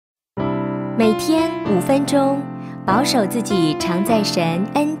每天5分钟，保守自己常在神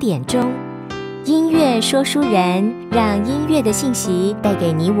恩典中。音乐说书人，让音乐的信息带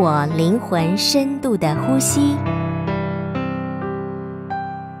给你我灵魂深度的呼吸。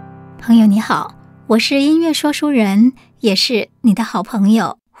朋友你好，我是音乐说书人，也是你的好朋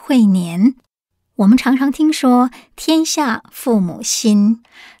友慧年。我们常常听说天下父母心，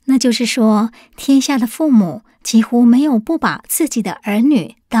那就是说天下的父母几乎没有不把自己的儿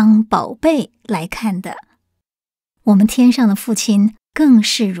女当宝贝来看的。我们天上的父亲更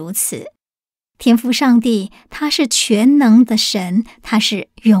是如此。天父上帝，他是全能的神，他是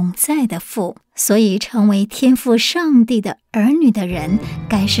永在的父，所以成为天父上帝的儿女的人，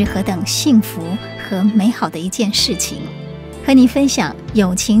该是何等幸福和美好的一件事情。和你分享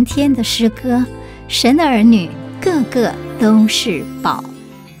有晴天的诗歌，神的儿女个个都是宝。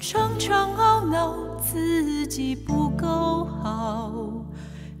常常懊恼自己不够好，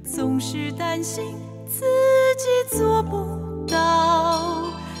总是担心自己做不到，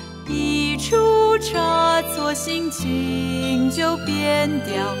一出差错心情就变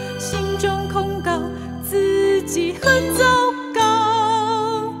调，心中控告自己很糟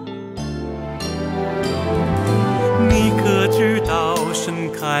糕。你可知道神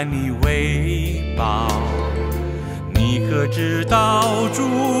看你为宝？你可知道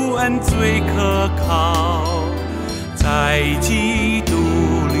主恩最可靠？在基督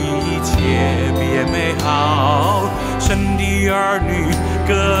里一切变美好，神的儿女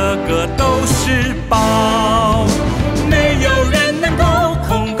个个都是宝，没有人能够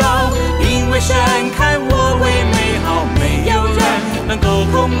控告，因为神看我为美好，没有人能够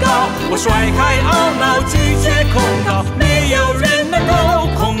控告，我甩开懊恼拒绝控告，没有人能够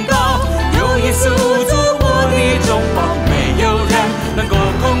控告，有耶稣做我的中保，没有人能够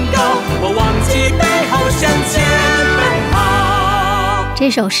控告，我忘记背后向前奔跑。这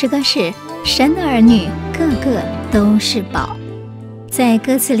首诗歌是神的儿女个个都是宝。在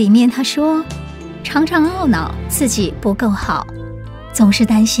歌词里面他说，常常懊恼自己不够好，总是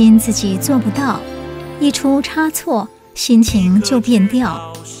担心自己做不到，一出差错心情就变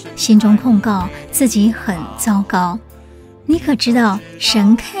调，心中控告自己很糟糕。你可知道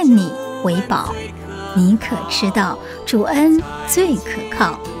神看你为宝？你可知道主恩最可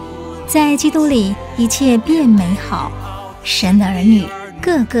靠？在基督里一切变美好，神的儿女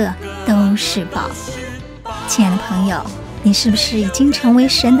个个都是宝。亲爱的朋友，你是不是已经成为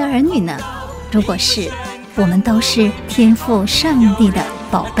神的儿女呢？如果是，我们都是天父上帝的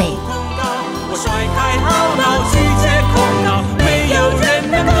宝贝。我甩开懊恼拒绝控告，没有人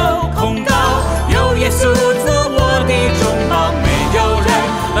能够控告，有耶稣做我的中保，没有人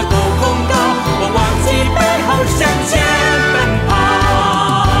能够控告，我忘记背后向前奔跑。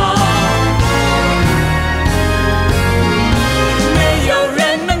没有人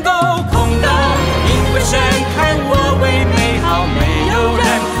能够控告，因为神看我为美好，没有人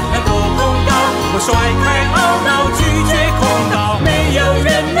能够控告，我甩开懊恼拒绝控告，没有人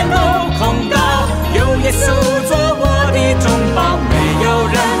能够控告，有耶稣做我的中保，没有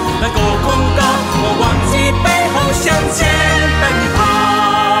人能够控告，我忘记背后向前奔跑。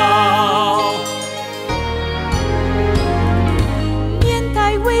面带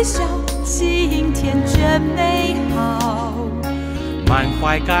微笑，今天真美好，满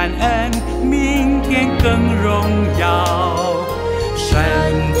怀感恩，明天更荣耀。神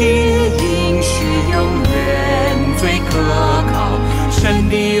的应许永远最可靠，神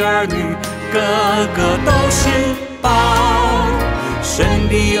的儿女个个都是宝，神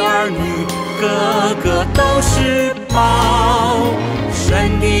的儿女个个都是宝，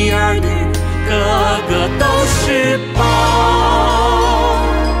神的儿女个个都是宝。